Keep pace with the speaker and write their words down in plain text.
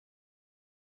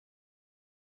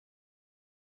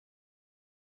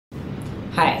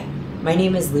My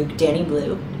name is Dani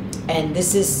Blue, and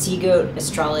this is Seagoat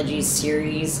Astrology's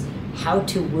series, How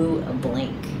to Woo a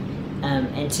Blank.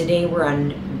 And today we're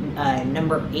on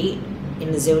number 8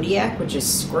 in the zodiac, which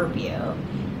is Scorpio.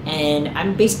 And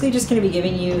I'm basically just going to be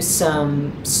giving you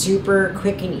some super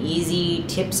quick and easy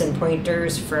tips and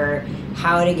pointers for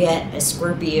how to get a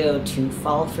Scorpio to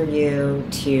fall for you,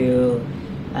 to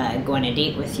go on a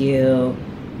date with you,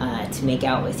 to make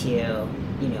out with you,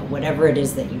 you know, whatever it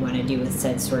is that you want to do with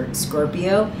said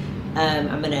Scorpio.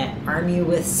 I'm going to arm you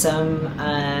with some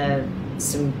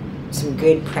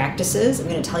good practices. I'm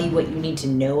going to tell you what you need to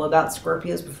know about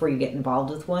Scorpios before you get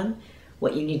involved with one,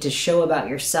 what you need to show about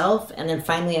yourself, and then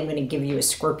finally I'm going to give you a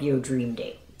Scorpio dream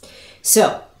date.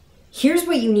 So here's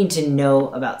what you need to know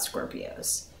about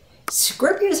Scorpios.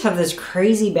 Scorpios have this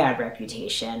crazy bad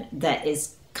reputation that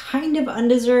is kind of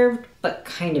undeserved, but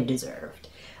kind of deserved.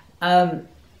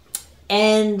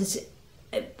 And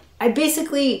I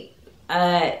basically,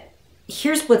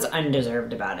 here's what's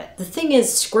undeserved about it. The thing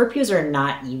is, Scorpios are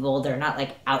not evil. They're not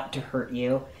like out to hurt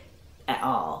you at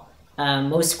all.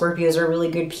 Most Scorpios are really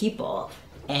good people.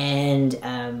 And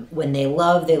when they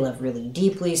love really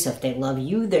deeply. So if they love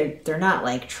you, they're not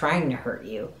like trying to hurt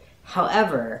you.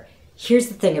 However, here's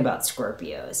the thing about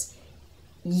Scorpios.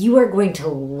 You are going to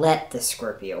let the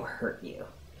Scorpio hurt you.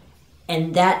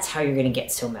 And that's how you're going to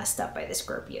get so messed up by the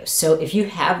Scorpio. So if you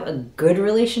have a good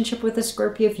relationship with a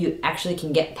Scorpio, if you actually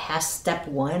can get past step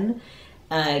 1,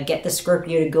 get the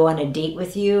Scorpio to go on a date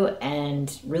with you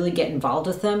and really get involved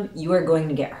with them, you are going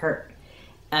to get hurt.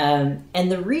 And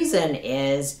the reason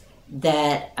is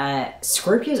that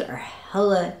Scorpios are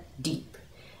hella deep.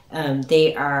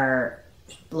 They're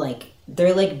like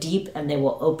deep, and they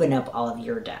will open up all of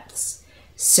your depths.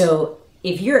 So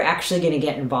if you're actually going to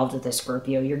get involved with a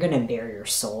Scorpio, you're going to bare your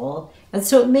soul. And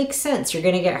so it makes sense. You're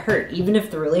going to get hurt. Even if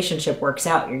the relationship works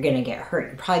out, you're going to get hurt.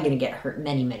 You're probably going to get hurt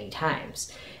many, many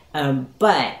times.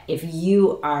 But if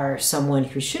you are someone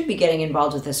who should be getting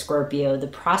involved with a Scorpio, the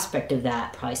prospect of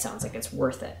that probably sounds like it's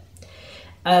worth it.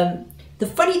 The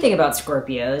funny thing about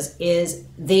Scorpios is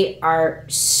they are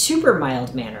super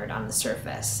mild-mannered on the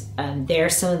surface.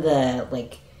 They're some of the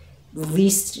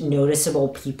least noticeable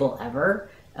people ever.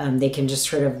 They can just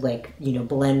sort of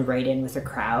blend right in with the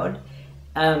crowd.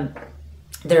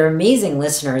 They're amazing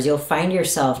listeners. You'll find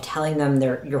yourself telling them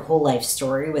your whole life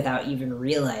story without even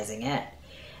realizing it.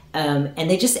 And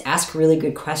they just ask really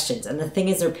good questions. And the thing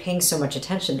is, they're paying so much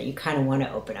attention that you kind of want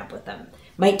to open up with them.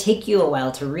 Might take you a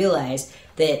while to realize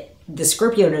that the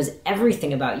Scorpio knows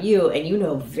everything about you and you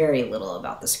know very little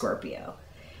about the Scorpio.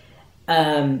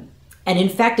 And in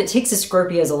fact, it takes the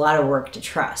Scorpios a lot of work to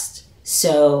trust.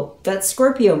 So that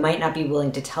Scorpio might not be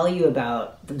willing to tell you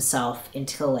about themselves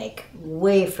until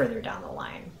way further down the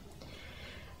line.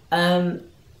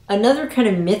 Another kind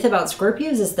of myth about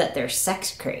Scorpios is that they're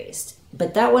sex crazed,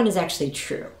 but that one is actually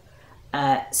true.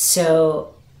 They're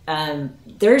essentially,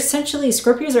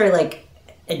 Scorpios are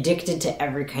addicted to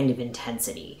every kind of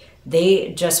intensity.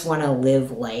 They just want to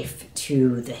live life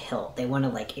to the hilt. They want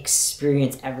to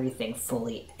experience everything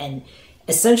fully. And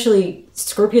essentially,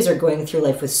 Scorpios are going through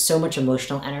life with so much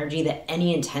emotional energy that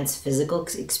any intense physical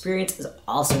experience is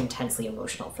also intensely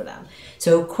emotional for them.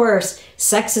 So, of course,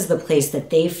 sex is the place that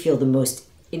they feel the most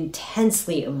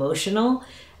intensely emotional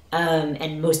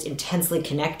and most intensely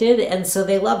connected, and so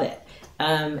they love it.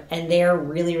 And they are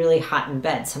really, really hot in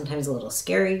bed. Sometimes a little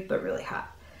scary, but really hot.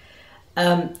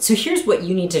 So here's what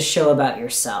you need to show about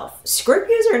yourself.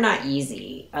 Scorpios are not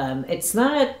easy. It's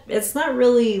not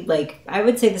really I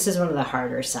would say this is one of the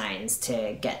harder signs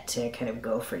to get to kind of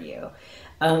go for you.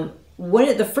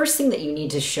 The first thing that you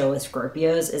need to show with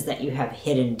Scorpios is that you have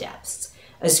hidden depths.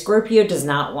 A Scorpio does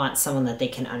not want someone that they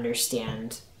can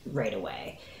understand right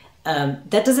away.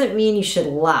 That doesn't mean you should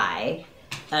lie.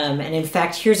 And in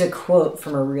fact, here's a quote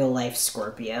from a real life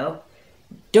Scorpio.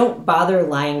 "Don't bother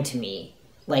lying to me.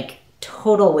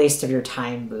 Total waste of your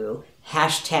time, boo.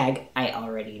 Hashtag I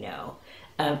already know."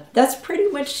 That's pretty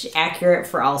much accurate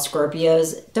for all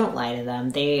Scorpios. Don't lie to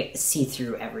them. They see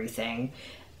through everything.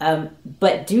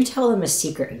 But do tell them a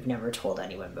secret you've never told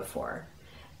anyone before.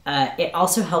 It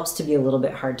also helps to be a little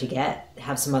bit hard to get,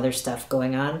 have some other stuff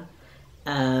going on,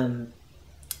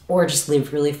 or just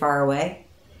live really far away.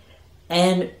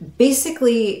 And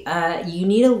basically, you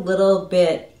need a little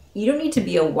bit. You don't need to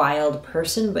be a wild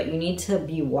person, but you need to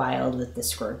be wild with the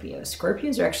Scorpio.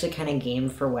 Scorpios are actually kind of game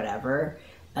for whatever,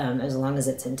 as long as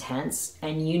it's intense.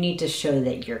 And you need to show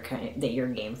that you're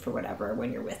game for whatever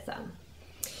when you're with them.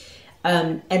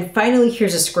 And finally,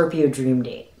 here's a Scorpio dream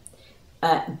date.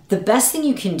 The best thing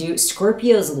you can do,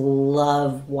 Scorpios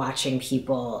love watching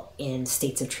people in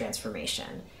states of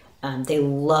transformation. They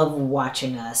love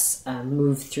watching us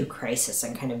move through crisis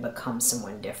and kind of become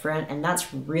someone different. And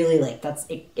that's really like,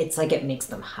 it's like it makes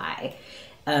them high.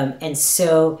 And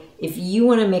so if you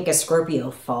want to make a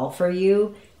Scorpio fall for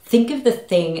you, think of the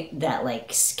thing that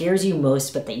like scares you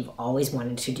most, but that you've always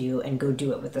wanted to do, and go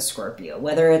do it with a Scorpio.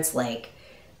 Whether it's like,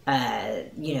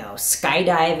 you know,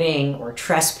 skydiving or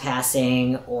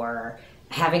trespassing or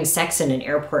having sex in an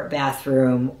airport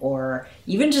bathroom, or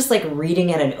even just like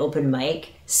reading at an open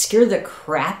mic, scare the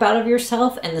crap out of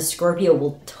yourself and the Scorpio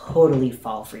will totally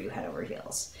fall for you head over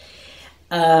heels.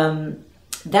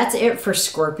 That's it for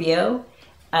Scorpio.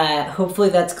 Hopefully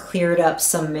that's cleared up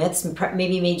some myths and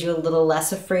maybe made you a little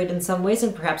less afraid in some ways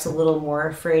and perhaps a little more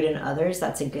afraid in others.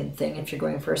 That's a good thing if you're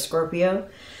going for a Scorpio.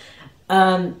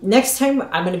 Next time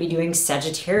I'm going to be doing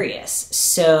Sagittarius.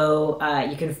 So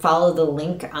you can follow the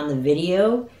link on the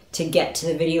video to get to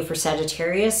the video for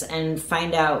Sagittarius and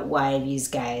find out why these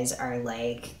guys are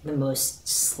like the most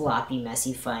sloppy,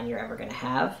 messy fun you're ever going to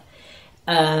have.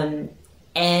 And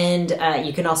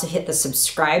you can also hit the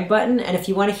subscribe button. And if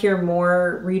you want to hear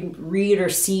more, read or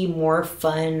see more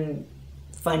funny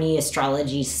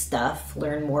astrology stuff,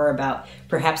 learn more about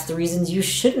perhaps the reasons you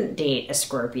shouldn't date a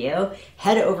Scorpio,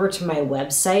 head over to my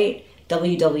website,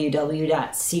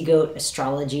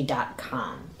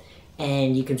 www.seagoatastrology.com.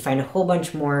 And you can find a whole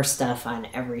bunch more stuff on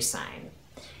every sign.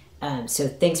 So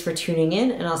thanks for tuning in,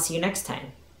 and I'll see you next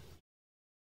time.